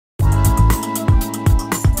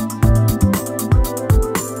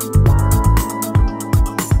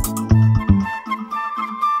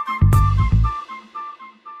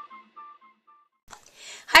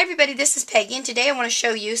Peggy, and today I want to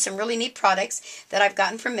show you some really neat products that I've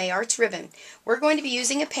gotten from May Arts Ribbon. We're going to be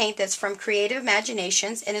using a paint that's from Creative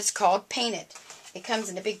Imaginations, and it's called Paint It. It comes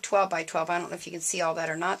in a big 12 by 12. I don't know if you can see all that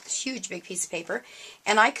or not. It's a huge big piece of paper.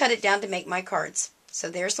 And I cut it down to make my cards. So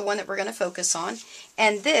there's the one that we're going to focus on.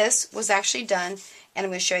 And this was actually done, and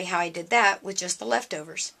I'm going to show you how I did that with just the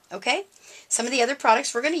leftovers. Okay? Some of the other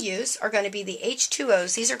products we're going to use are going to be the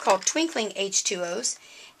H2Os. These are called Twinkling H20s,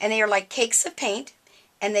 and they are like cakes of paint,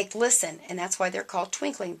 and they glisten, and that's why they're called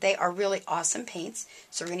Twinkling. They are really awesome paints,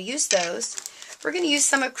 so we're going to use those. We're going to use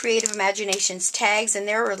some of Creative Imaginations tags, and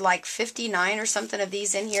there are like 59 or something of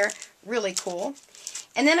these in here. Really cool.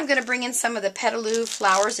 And then I'm going to bring in some of the Petaloo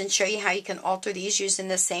flowers and show you how you can alter these using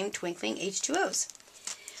the same Twinkling H2Os.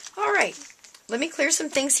 All right. Let me clear some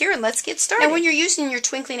things here and let's get started. Now when you're using your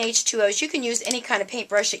Twinkling H2Os, you can use any kind of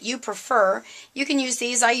paintbrush that you prefer. You can use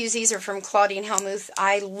these. I use these are from Claudine Hellmuth.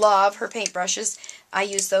 I love her paintbrushes. I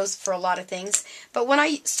use those for a lot of things. But when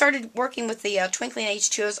I started working with the Twinkling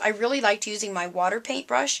H2Os, I really liked using my water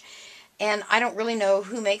paintbrush. And I don't really know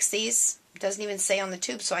who makes these. It doesn't even say on the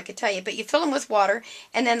tube, so I could tell you. But you fill them with water,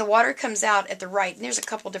 and then the water comes out at the right. And there's a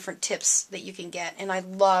couple different tips that you can get. And I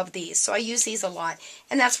love these. So I use these a lot.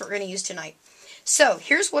 And that's what we're going to use tonight. So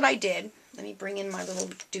here's what I did. Let me bring in my little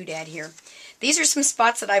doodad here. These are some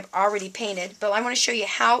spots that I've already painted, but I want to show you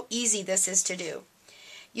how easy this is to do.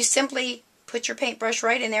 You simply put your paintbrush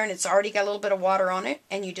right in there, and it's already got a little bit of water on it,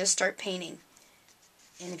 and you just start painting.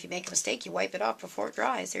 And if you make a mistake, you wipe it off before it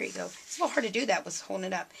dries. There you go. It's a little hard to do that with holding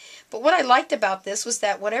it up. But what I liked about this was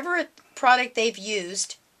that whatever product they've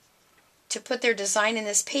used to put their design in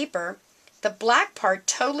this paper, the black part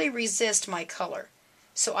totally resists my color.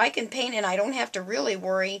 So I can paint and I don't have to really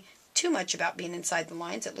worry too much about being inside the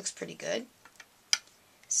lines. It looks pretty good.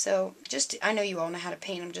 So I know you all know how to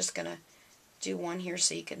paint. I'm just going to do one here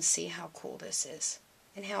so you can see how cool this is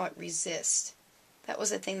and how it resists. That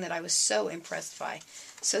was a thing that I was so impressed by.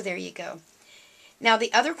 So there you go. Now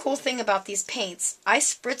the other cool thing about these paints, I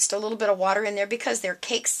spritzed a little bit of water in there because there are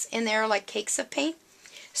cakes in there, like cakes of paint.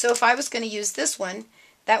 So if I was going to use this one,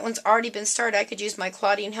 that one's already been started. I could use my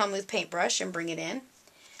Claudine Hellmuth paintbrush and bring it in.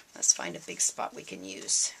 Let's find a big spot we can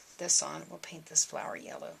use this on. We'll paint this flower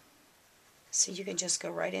yellow. So you can just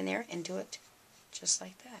go right in there and do it just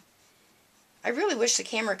like that. I really wish the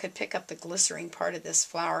camera could pick up the glistering part of this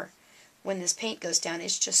flower when this paint goes down.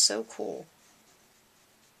 It's just so cool.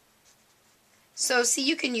 So see,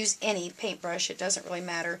 you can use any paintbrush. It doesn't really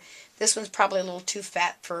matter. This one's probably a little too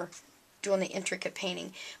fat for doing the intricate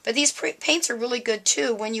painting. But these paints are really good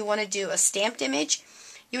too when you want to do a stamped image.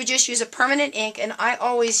 You would just use a permanent ink, and I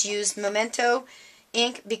always use Memento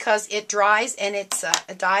ink because it dries and it's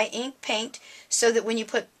a dye ink paint so that when you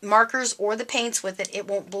put markers or the paints with it, it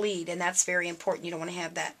won't bleed, and that's very important. You don't want to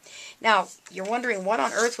have that. Now, you're wondering what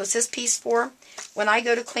on earth was this piece for? When I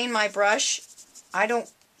go to clean my brush, I don't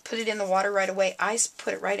put it in the water right away. I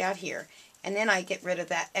put it right out here, and then I get rid of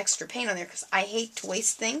that extra paint on there because I hate to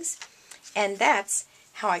waste things, and that's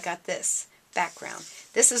how I got this background.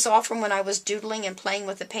 This is all from when I was doodling and playing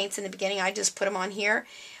with the paints in the beginning. I just put them on here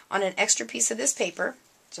on an extra piece of this paper,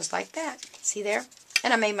 just like that. See there?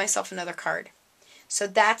 And I made myself another card. So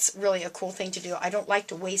that's really a cool thing to do. I don't like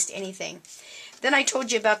to waste anything. Then I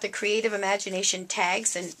told you about the Creative Imagination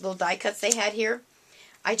tags and little die cuts they had here.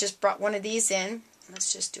 I just brought one of these in.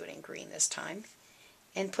 Let's just do it in green this time.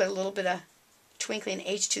 And put a little bit of Twinkling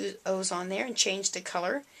H2Os on there and change the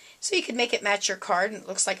color. So you can make it match your card, and it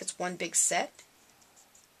looks like it's one big set.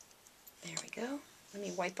 There we go. Let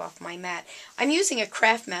me wipe off my mat. I'm using a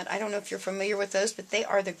craft mat. I don't know if you're familiar with those, but they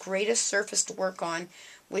are the greatest surface to work on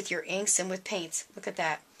with your inks and with paints. Look at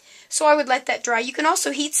that. So I would let that dry. You can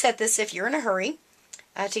also heat set this if you're in a hurry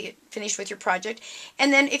to get finished with your project.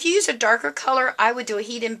 And then if you use a darker color, I would do a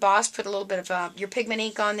heat emboss, put a little bit of your pigment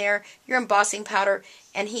ink on there, your embossing powder,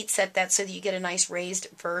 and heat set that so that you get a nice raised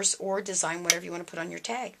verse or design whatever you want to put on your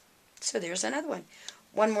tag. So there's another one.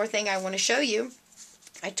 One more thing I want to show you.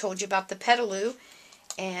 I told you about the Petaloo,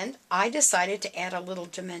 and I decided to add a little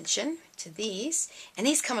dimension to these. And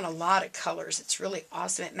these come in a lot of colors. It's really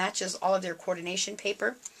awesome. It matches all of their coordination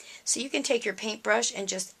paper. So you can take your paintbrush and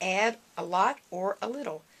just add a lot or a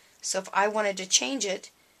little. So if I wanted to change it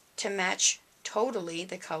to match totally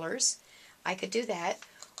the colors, I could do that.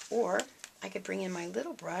 Or I could bring in my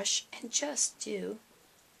little brush and just do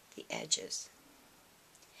the edges.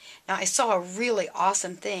 Now, I saw a really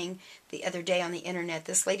awesome thing the other day on the internet.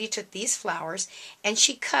 This lady took these flowers and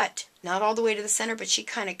she cut, not all the way to the center, but she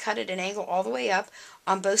kind of cut at an angle all the way up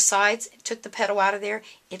on both sides, took the petal out of there.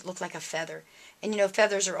 It looked like a feather. And you know,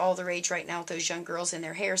 feathers are all the rage right now with those young girls in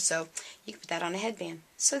their hair, so you can put that on a headband.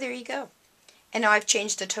 So there you go. And now I've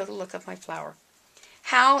changed the total look of my flower.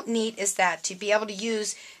 How neat is that, to be able to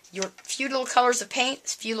use your few little colors of paint,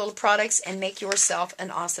 few little products, and make yourself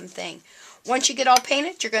an awesome thing. Once you get all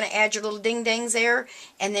painted, you're going to add your little ding-dangs there,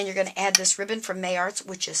 and then you're going to add this ribbon from May Arts,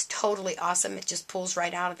 which is totally awesome. It just pulls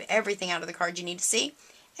right out of everything out of the card you need to see,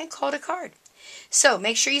 and call it a card. So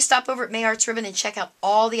make sure you stop over at May Arts Ribbon and check out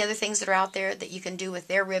all the other things that are out there that you can do with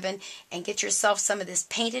their ribbon, and get yourself some of this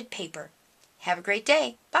painted paper. Have a great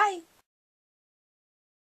day. Bye.